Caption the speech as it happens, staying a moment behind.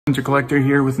Hunter Collector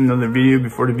here with another video.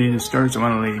 Before the video starts, I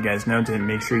want to let you guys know to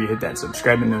make sure you hit that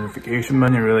subscribe and notification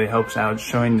button. It really helps out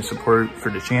showing the support for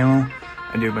the channel.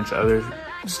 I do a bunch of other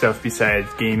stuff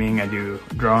besides gaming. I do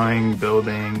drawing,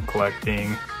 building,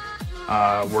 collecting,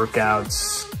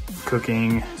 workouts,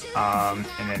 cooking, and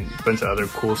then a bunch of other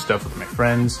cool stuff with my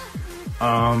friends.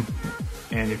 And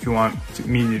if you want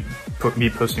me to be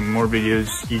posting more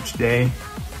videos each day,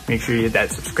 make sure you hit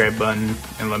that subscribe button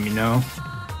and let me know.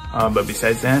 But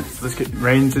besides that, let's get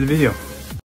right into the video.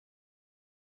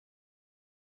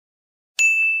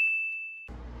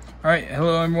 Alright,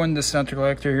 hello everyone, this is Hunter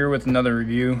Collector here with another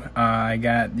review. I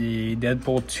got the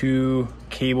Deadpool 2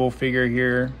 cable figure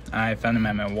here. I found him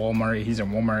at my Walmart. He's a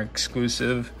Walmart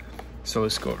exclusive. So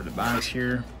let's go over the box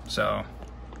here. So,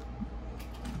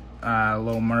 a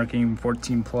little marking,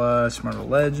 14 plus, Marvel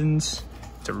Legends.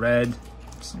 It's a red.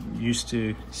 It's used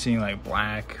to seeing like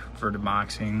black for the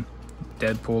boxing.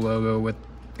 Deadpool logo with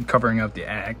covering up the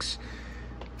X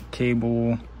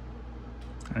cable,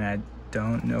 and I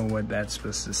don't know what that's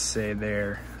supposed to say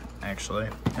there actually.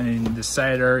 And in the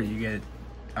side art you get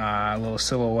a little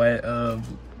silhouette of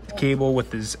the cable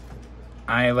with his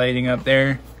eye lighting up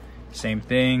there. Same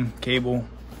thing, cable,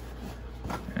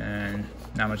 and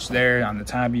not much there. On the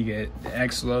top you get the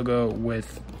X logo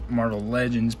with Marvel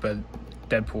Legends, but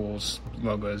Deadpool's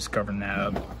logo is covering that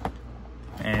up.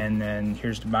 And then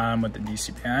here's the bottom with the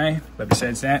DCPI. But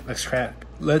besides that,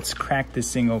 let's crack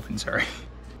this thing open, sorry.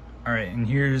 All right, and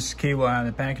here's cable out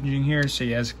of the packaging here. So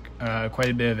he has quite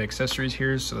a bit of accessories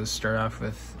here. So let's start off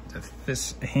with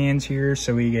the hands here.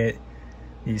 So we get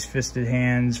these fisted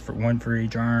hands, one for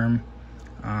each arm.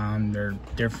 They're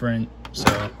different,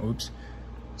 so, oops.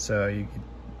 So you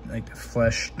get like the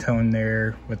flesh tone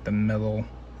there with the middle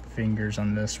fingers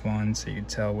on this one. So you can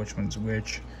tell which one's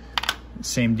which.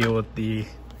 Same deal with the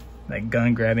like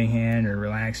gun grabbing hand or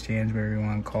relaxed hands, whatever you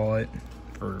want to call it,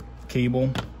 for cable.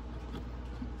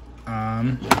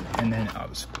 And then I'll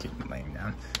just keep laying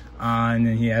down. And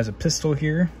then he has a pistol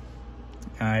here.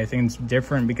 I think it's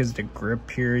different because the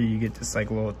grip here, you get this like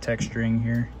little texturing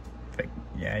here. Like,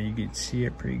 yeah, you can see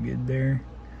it pretty good there.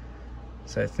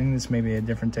 So I think this may be a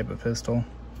different type of pistol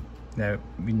that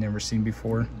we've never seen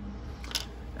before.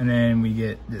 And then we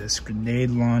get this grenade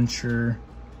launcher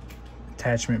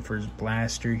attachment for his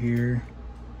blaster here.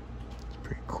 It's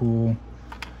pretty cool.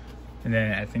 And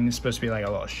then I think it's supposed to be like a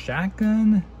little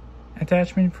shotgun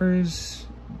attachment for his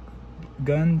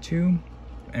gun too.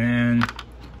 And then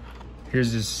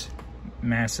here's this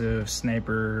massive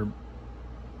sniper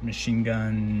machine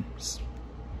gun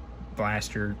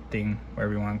blaster thing,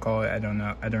 whatever you want to call it. I don't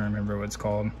know, I don't remember what it's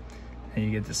called. And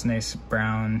you get this nice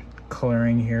brown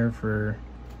coloring here for,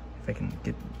 if I can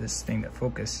get this thing to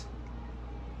focus.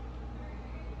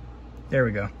 There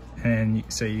we go. And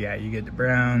so yeah, you get the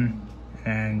brown,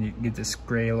 and you get this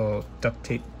gray little duct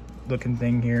tape looking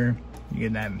thing here. You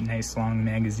get that nice long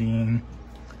magazine,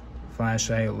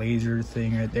 flashlight, laser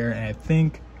thing right there. And I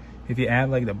think if you add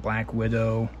like the Black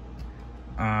Widow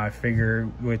figure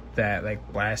with that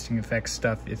like blasting effect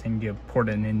stuff, I think you port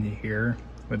it into here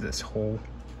with this hole.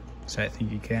 So I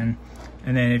think you can.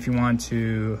 And then if you want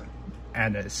to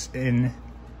add this in,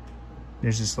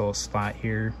 there's this little slot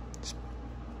here.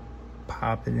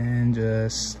 Pop it in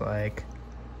just like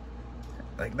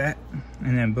that,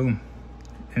 and then boom,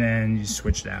 and then you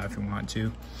switch it out if you want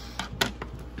to.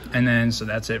 And then so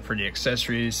that's it for the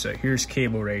accessories. So here's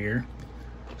cable right here.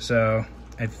 So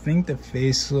I think the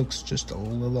face looks just a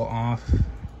little off,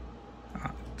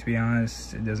 to be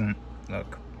honest. It doesn't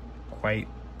look quite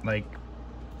like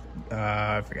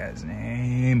I forgot his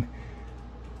name,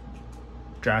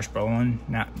 Josh Brolin.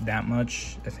 Not that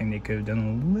much. I think they could have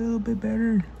done a little bit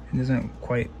better. It doesn't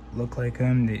quite look like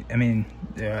him. The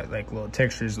like little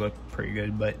textures look pretty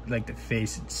good, but like the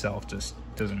face itself just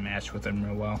doesn't match with him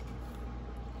real well.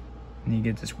 And you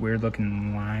get this weird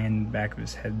looking line in the back of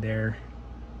his head there.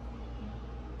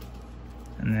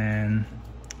 And then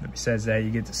besides that,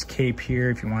 you get this cape here.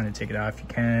 If you want to take it off, you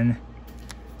can.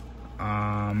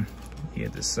 You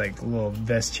get this like little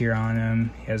vest here on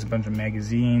him. He has a bunch of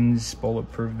magazines,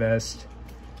 bulletproof vest.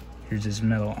 Here's his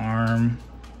metal arm.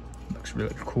 Looks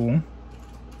really cool.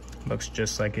 Looks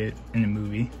just like it in the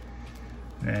movie.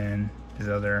 And his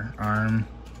other arm,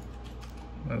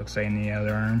 what looks like in the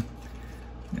other arm.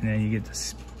 And then you get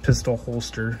this pistol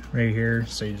holster right here.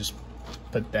 So you just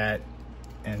put that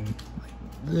in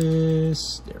like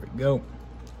this. There we go.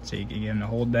 So you can get him to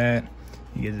hold that.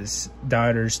 You get this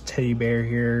daughter's teddy bear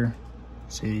here.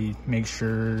 So you make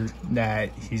sure that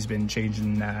he's been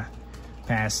changing the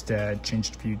past,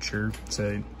 changed future,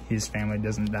 so his family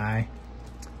doesn't die.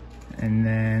 And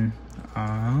then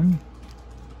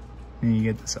And you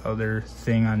get this other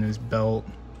thing on his belt.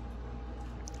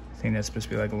 I think that's supposed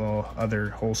to be like a little other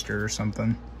holster or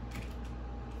something.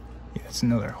 Yeah, it's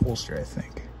another holster, I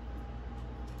think.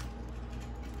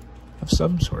 Of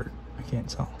some sort. I can't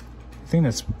tell. I think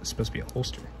that's supposed to be a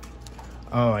holster.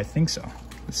 Oh, I think so.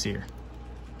 Let's see here.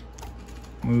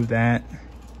 Move that.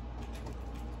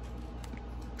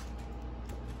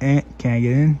 And can I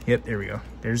get in? Yep, there we go.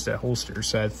 There's the holster.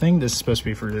 So I think this is supposed to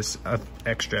be for this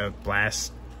extra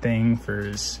blast thing for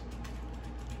his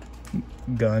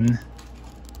gun.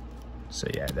 So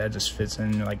yeah, that just fits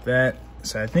in like that.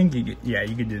 So I think you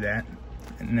could do that.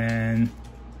 And then,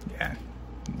 yeah,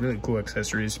 really cool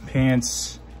accessories.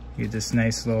 Pants, you get this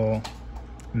nice little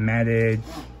matted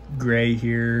gray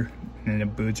here. And then the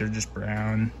boots are just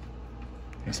brown.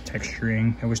 Nice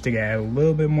texturing. I wish they could add a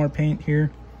little bit more paint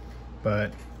here,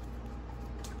 but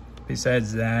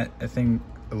besides that, I think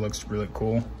it looks really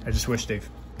cool. I just wish they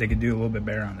could do a little bit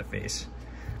better on the face.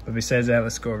 But besides that,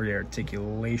 let's go over the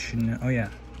articulation. Oh yeah,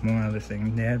 one other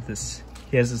thing. They have this,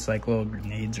 he has this like little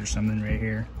grenades or something right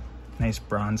here. Nice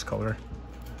bronze color.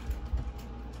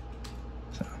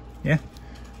 So yeah.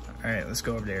 All right, let's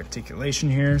go over the articulation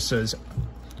here. So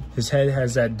his head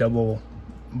has that double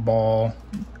ball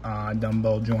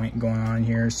dumbbell joint going on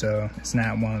here, so it's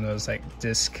not one of those like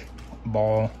disc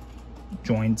ball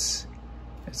joints.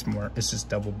 It's just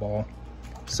double ball.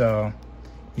 So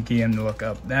you get him to look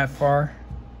up that far,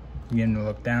 you get him to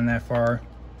look down that far,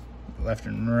 left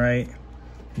and right.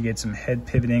 You get some head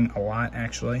pivoting a lot,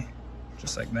 actually,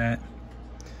 just like that.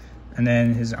 And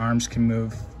then his arms can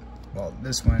move, well,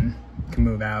 this one can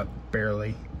move out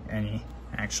barely any,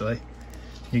 actually.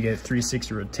 You get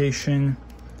 360 rotation.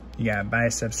 You got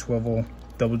bicep swivel,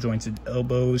 double jointed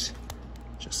elbows,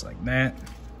 just like that.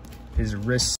 His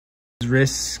wrists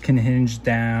can hinge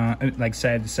down, like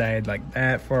side to side, like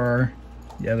that far,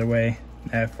 the other way,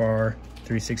 that far,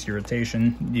 360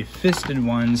 rotation. The fisted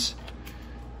ones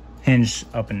hinge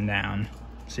up and down.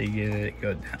 So you get it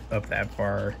go down, up that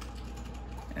far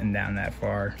and down that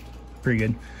far. Pretty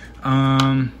good.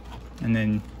 And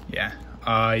then, yeah.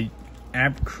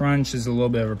 Ab crunch is a little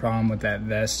bit of a problem with that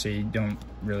vest, so you can't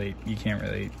really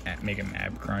make him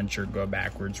ab crunch or go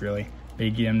backwards really. But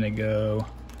you get him to go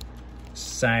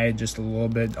side just a little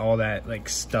bit. All that like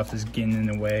stuff is getting in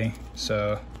the way.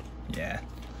 So yeah.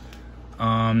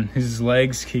 His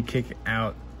legs he kick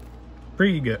out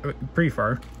pretty good, pretty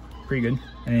far, pretty good.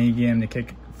 And then you get him to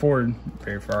kick forward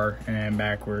very far and then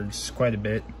backwards quite a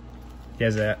bit. He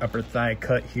has an upper thigh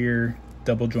cut here,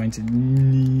 double jointed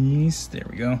knees. There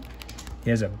we go. He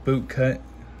has a boot cut,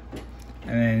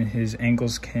 and then his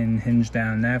ankles can hinge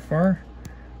down that far,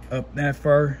 up that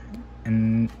far,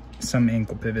 and some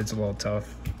ankle pivot's a little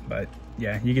tough, but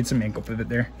yeah, you get some ankle pivot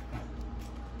there.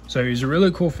 So he's a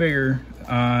really cool figure.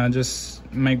 Just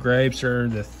my gripes are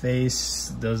the face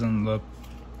doesn't look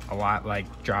a lot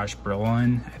like Josh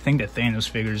Brolin. I think the Thanos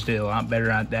figures did a lot better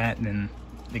at that than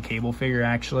the Cable figure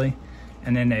actually.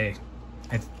 And then they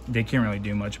can't really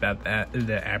do much about that,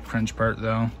 the ab crunch part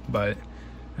though, but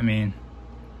I mean,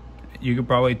 you could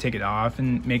probably take it off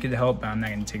and make it help, but I'm not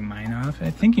gonna take mine off. I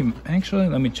think actually,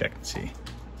 let me check and see.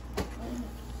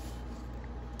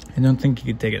 I don't think you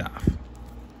could take it off.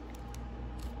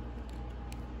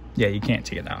 Yeah, you can't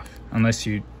take it off. Unless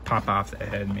you pop off the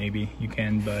head, maybe you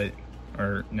can, but,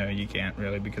 or no, you can't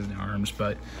really because of the arms,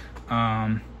 but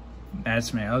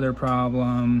that's my other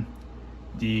problem.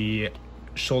 The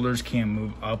shoulders can't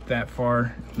move up that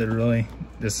far, literally.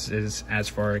 This is as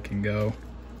far it can go.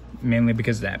 Mainly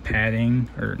because of that padding,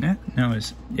 or no,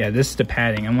 yeah, this is the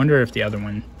padding. I wonder if the other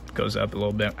one goes up a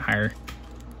little bit higher.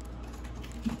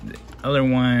 The other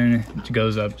one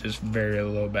goes up just a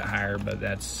little bit higher, but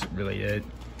that's really it.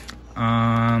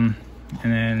 And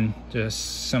then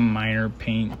just some minor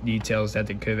paint details that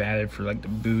they could have added for like the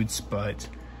boots, but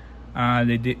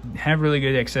they did have really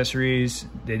good accessories.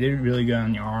 They did really good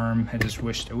on the arm. I just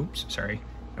wished, oops, sorry.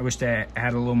 I wish they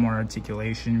had a little more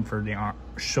articulation for the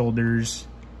shoulders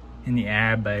in the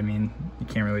ab, but I mean, you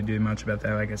can't really do much about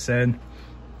that, like I said.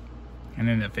 And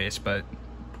then the face, but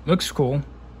looks cool.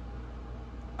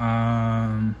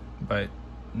 But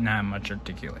not much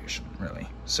articulation, really.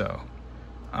 So,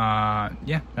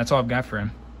 yeah, that's all I've got for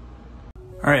him.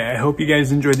 Alright, I hope you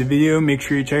guys enjoyed the video. Make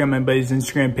sure you check out my buddy's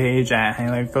Instagram page at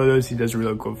Highlight Photos. He does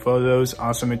really cool photos.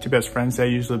 Also, my two best friends that I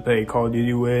usually play Call of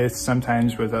Duty with,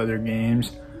 sometimes with other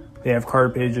games. They have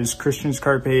card pages. Christian's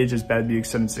card page is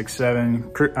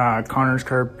BadBuick767. Connor's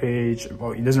card page,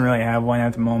 well, he doesn't really have one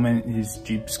at the moment. His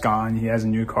Jeep's gone. He has a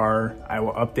new car. I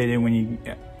will update it when he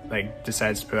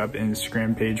decides to put up an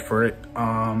Instagram page for it.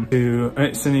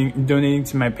 Donating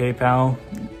to my PayPal.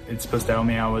 It's supposed to help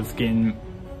me out with getting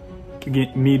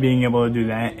me being able to do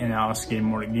that, and also getting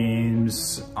more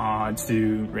games to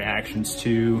do reactions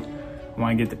to. When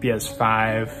I get the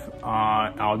PS5,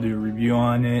 I'll do a review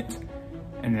on it,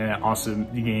 and then also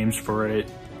the games for it,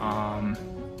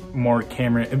 better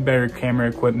camera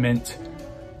equipment,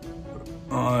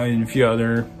 and a few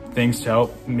other things to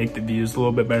help make the views a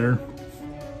little bit better.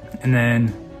 And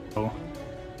then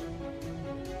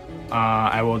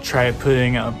I will try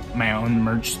putting up my own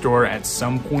merch store at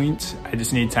some point. I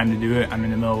just need time to do it. I'm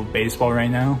in the middle of baseball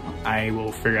right now. I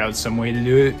will figure out some way to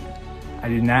do it. I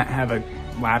do not have a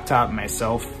laptop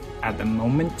myself at the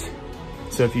moment,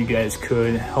 so if you guys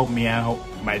could help me out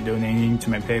by donating to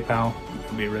my PayPal, it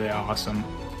would be really awesome.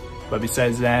 But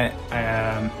besides that,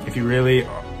 if you really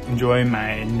enjoy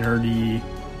my nerdy,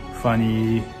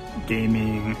 funny,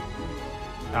 gaming,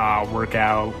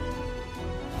 workout,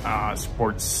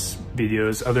 sports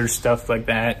videos, other stuff like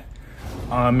that,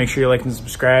 make sure you like and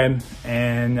subscribe,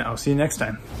 and I'll see you next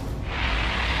time.